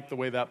didn't like the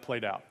way that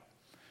played out.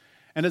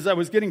 And as I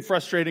was getting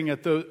frustrated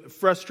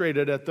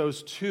at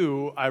those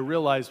two, I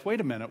realized, wait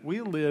a minute,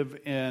 we live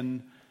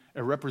in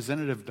a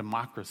representative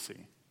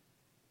democracy.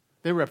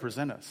 They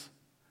represent us.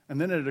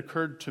 And then it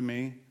occurred to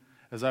me,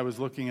 as I was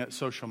looking at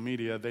social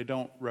media, they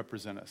don't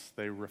represent us.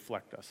 They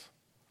reflect us.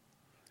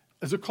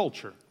 As a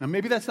culture. Now,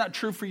 maybe that's not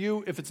true for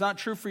you. If it's not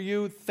true for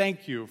you,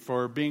 thank you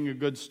for being a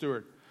good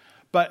steward.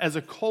 But as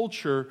a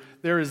culture,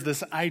 there is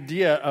this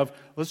idea of,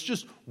 let's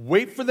just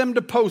wait for them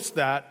to post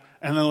that,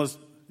 and then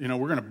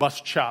we're going to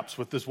bust chops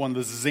with this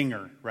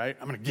zinger, right?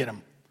 I'm going to get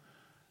them.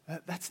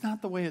 That's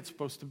not the way it's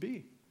supposed to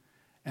be.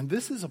 And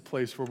this is a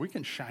place where we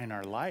can shine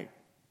our light.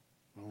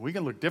 We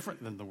can look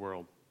different than the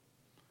world.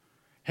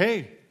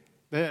 Hey,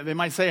 they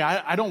might say,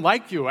 I don't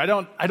like you. I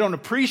don't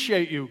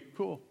appreciate you.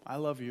 Cool, I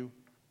love you.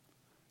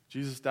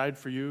 Jesus died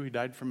for you. He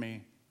died for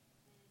me.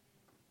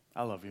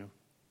 I love you.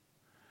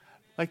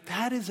 Like,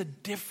 that is a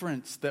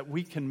difference that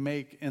we can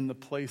make in the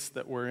place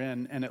that we're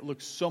in. And it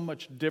looks so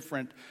much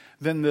different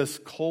than this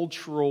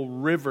cultural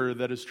river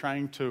that is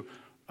trying to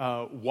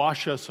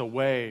wash us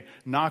away,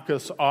 knock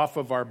us off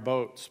of our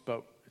boats.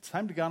 But it's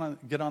time to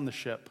get on the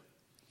ship.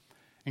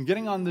 And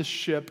getting on this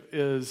ship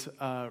is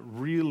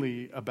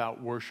really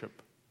about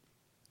worship,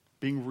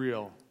 being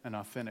real and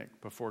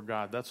authentic before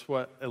God. That's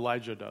what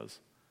Elijah does.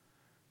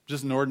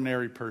 Just an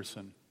ordinary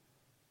person,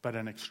 but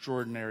an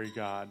extraordinary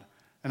God.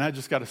 And I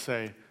just got to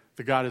say,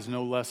 the God is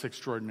no less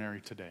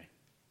extraordinary today.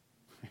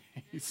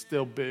 He's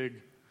still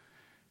big.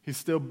 He's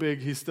still big.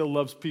 He still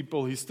loves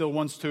people. He still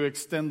wants to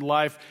extend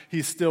life.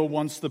 He still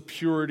wants the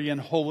purity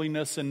and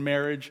holiness in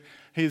marriage.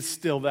 He's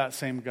still that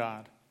same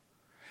God.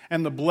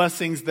 And the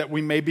blessings that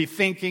we may be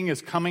thinking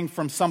is coming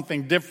from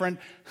something different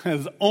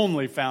is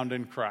only found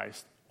in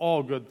Christ.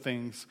 All good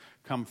things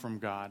come from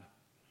God.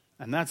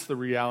 And that's the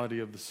reality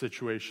of the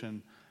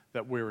situation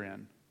that we're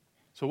in.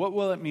 So what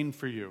will it mean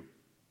for you?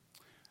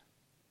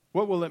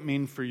 What will it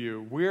mean for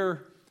you?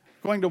 We're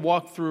going to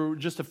walk through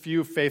just a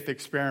few faith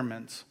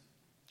experiments.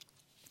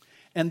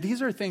 And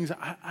these are things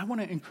I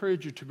want to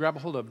encourage you to grab a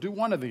hold of. Do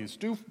one of these.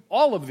 Do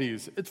all of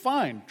these. It's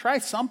fine. Try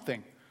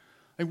something.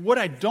 Like, what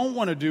I don't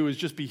want to do is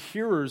just be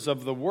hearers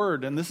of the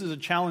word. And this is a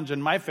challenge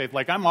in my faith.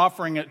 Like, I'm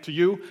offering it to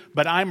you,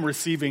 but I'm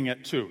receiving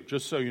it too,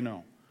 just so you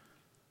know.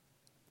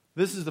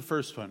 This is the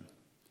first one.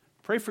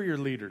 Pray for your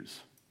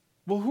leaders.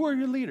 Well, who are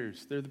your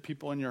leaders? They're the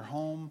people in your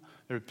home.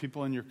 They're the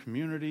people in your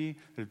community.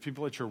 They're the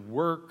people at your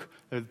work.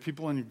 They're the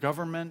people in your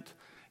government.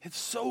 It's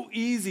so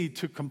easy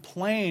to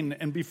complain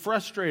and be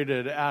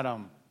frustrated at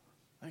them.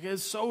 Like,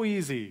 it's so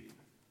easy.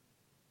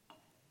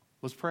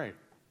 Let's pray.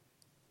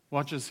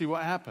 Watch and see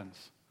what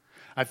happens.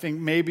 I think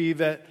maybe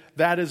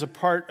that is a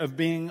part of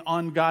being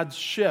on God's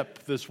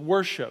ship, this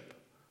worship.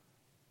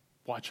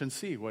 Watch and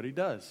see what he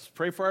does.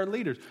 Pray for our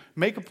leaders.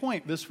 Make a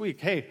point this week.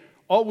 Hey,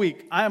 all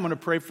week, I am going to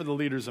pray for the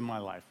leaders in my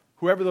life.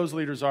 Whoever those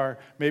leaders are,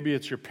 maybe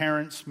it's your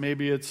parents,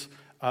 maybe it's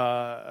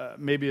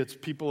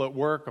people at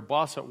work, a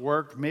boss at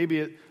work,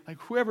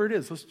 whoever it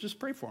is, let's just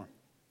pray for them.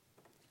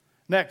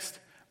 Next,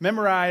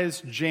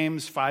 memorize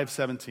James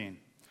 5:17.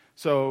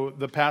 So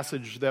the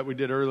passage that we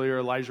did earlier,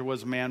 Elijah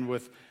was a man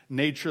with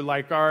nature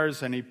like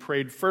ours, and he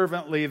prayed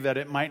fervently that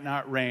it might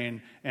not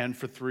rain, and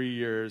for 3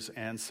 years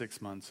and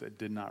 6 months it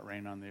did not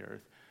rain on the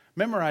earth.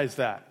 Memorize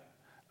that.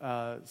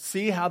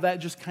 See how that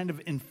just kind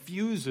of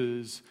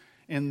infuses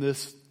in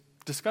this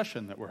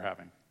discussion that we're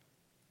having.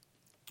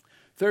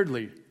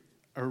 Thirdly,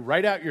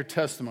 write out your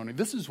testimony.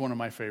 This is one of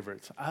my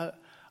favorites.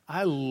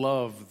 I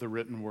love the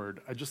written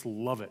word. I just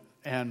love it.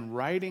 And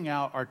writing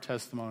out our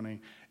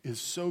testimony is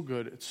so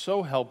good. It's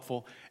so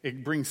helpful.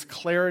 It brings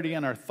clarity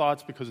in our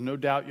thoughts because no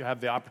doubt you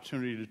have the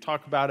opportunity to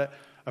talk about it.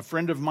 A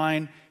friend of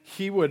mine,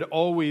 he would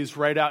always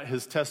write out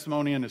his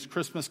testimony in his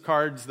Christmas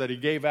cards that he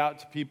gave out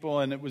to people,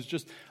 and it was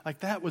just like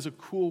that was a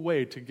cool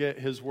way to get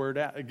his word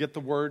out, get the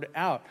word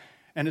out.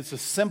 And it's a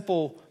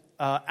simple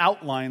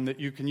outline that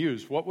you can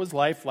use. What was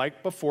life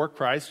like before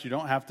Christ? You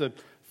don't have to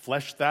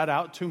flesh that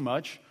out too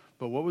much,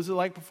 but what was it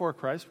like before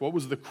Christ? What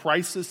was the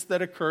crisis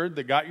that occurred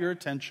that got your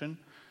attention?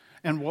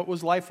 And what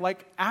was life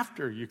like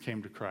after you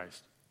came to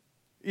Christ?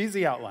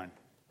 Easy outline.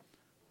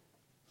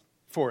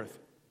 Fourth,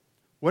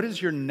 what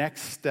is your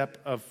next step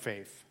of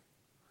faith?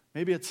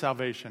 Maybe it's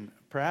salvation.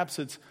 Perhaps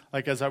it's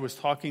like as I was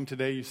talking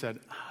today, you said,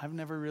 I've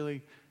never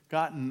really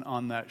gotten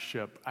on that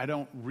ship. I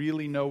don't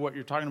really know what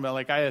you're talking about.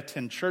 Like I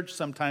attend church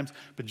sometimes,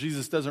 but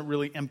Jesus doesn't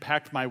really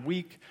impact my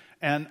week.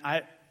 And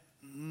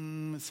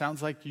it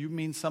sounds like you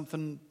mean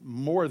something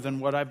more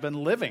than what I've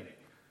been living.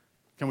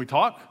 Can we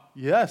talk?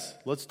 Yes,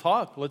 let's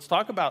talk. Let's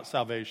talk about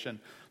salvation.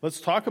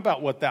 Let's talk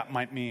about what that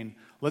might mean.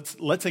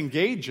 Let's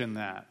engage in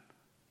that.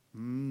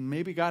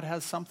 Maybe God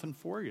has something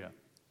for you.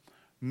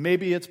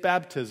 Maybe it's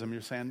baptism.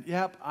 You're saying,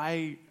 yep,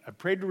 I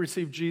prayed to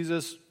receive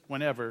Jesus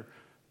whenever,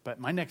 but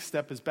my next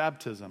step is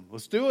baptism.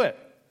 Let's do it.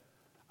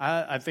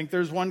 I think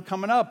there's one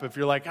coming up. If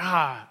you're like,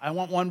 I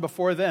want one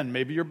before then.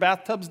 Maybe your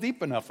bathtub's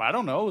deep enough. I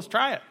don't know. Let's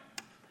try it.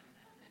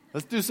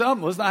 Let's do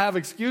something. Let's not have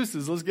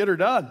excuses. Let's get her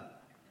done.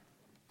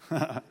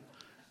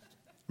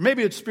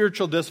 Maybe it's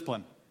spiritual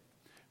discipline.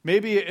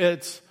 Maybe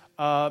it's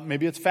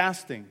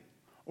fasting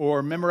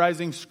or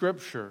memorizing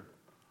scripture.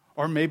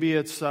 Or maybe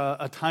it's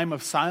a time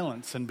of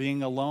silence and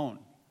being alone.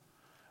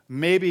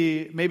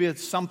 Maybe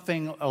it's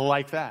something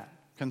like that.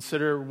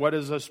 Consider what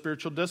is a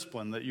spiritual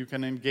discipline that you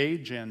can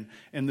engage in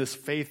this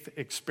faith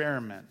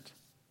experiment.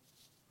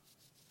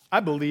 I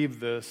believe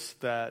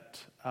that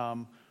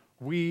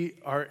we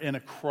are in a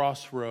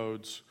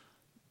crossroads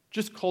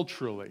just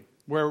culturally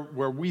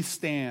where we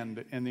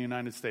stand in the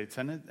United States.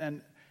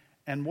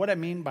 And what I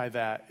mean by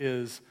that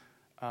is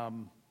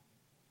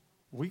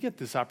we get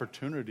this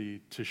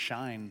opportunity to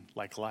shine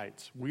like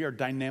lights. We are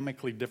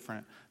dynamically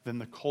different than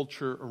the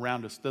culture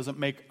around us. Doesn't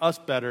make us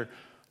better,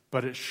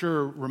 but it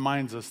sure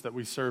reminds us that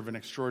we serve an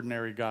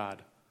extraordinary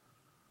God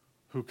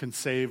who can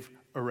save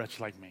a wretch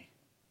like me.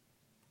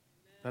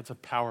 That's a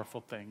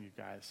powerful thing, you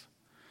guys.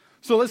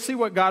 So let's see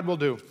what God will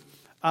do.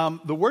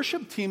 The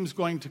worship team's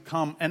going to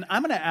come, and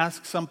I'm going to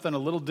ask something a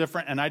little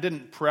different, and I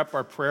didn't prep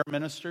our prayer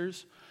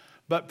ministers.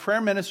 But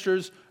prayer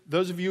ministers,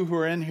 those of you who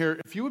are in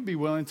here, if you would be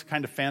willing to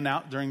kind of fan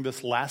out during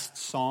this last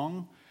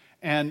song,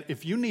 and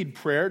if you need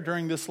prayer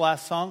during this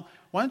last song,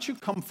 why don't you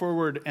come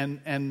forward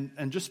and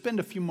just spend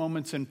a few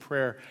moments in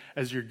prayer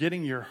as you're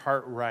getting your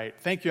heart right.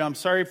 Thank you. I'm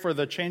sorry for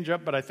the change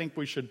up, but I think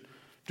we should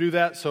do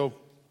that, so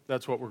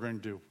that's what we're going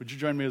to do. Would you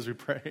join me as we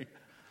pray?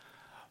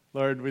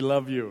 Lord, we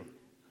love you,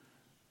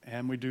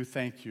 and we do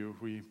thank you.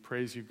 We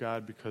praise you,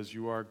 God, because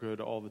you are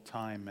good all the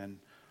time. And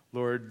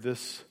Lord,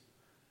 this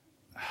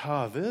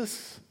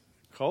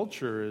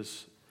culture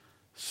is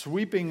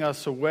sweeping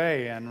us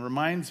away and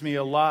reminds me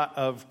a lot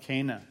of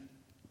Canaan.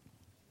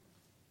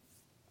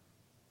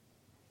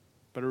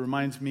 But it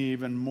reminds me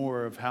even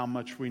more of how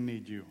much we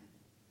need you.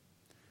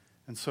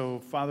 And so,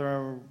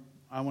 Father,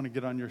 I want to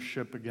get on your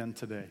ship again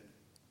today.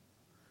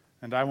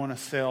 And I want to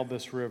sail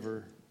this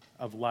river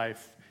of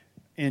life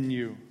in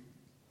you.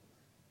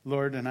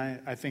 Lord, and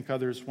I think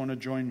others want to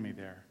join me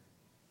there.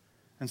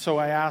 And so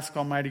I ask,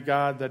 Almighty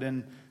God, that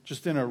in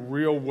a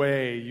real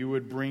way, you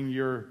would bring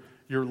your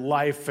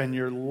life and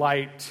your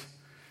light,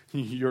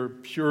 your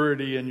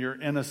purity and your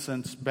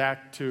innocence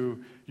back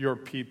to your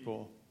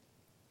people.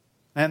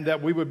 And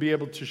that we would be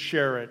able to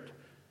share it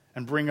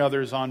and bring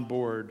others on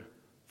board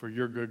for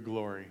your good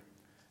glory.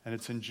 And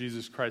it's in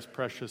Jesus Christ's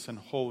precious and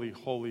holy,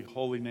 holy,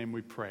 holy name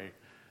we pray.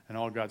 And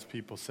all God's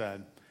people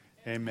said,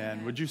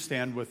 amen. Would you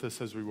stand with us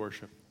as we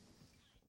worship?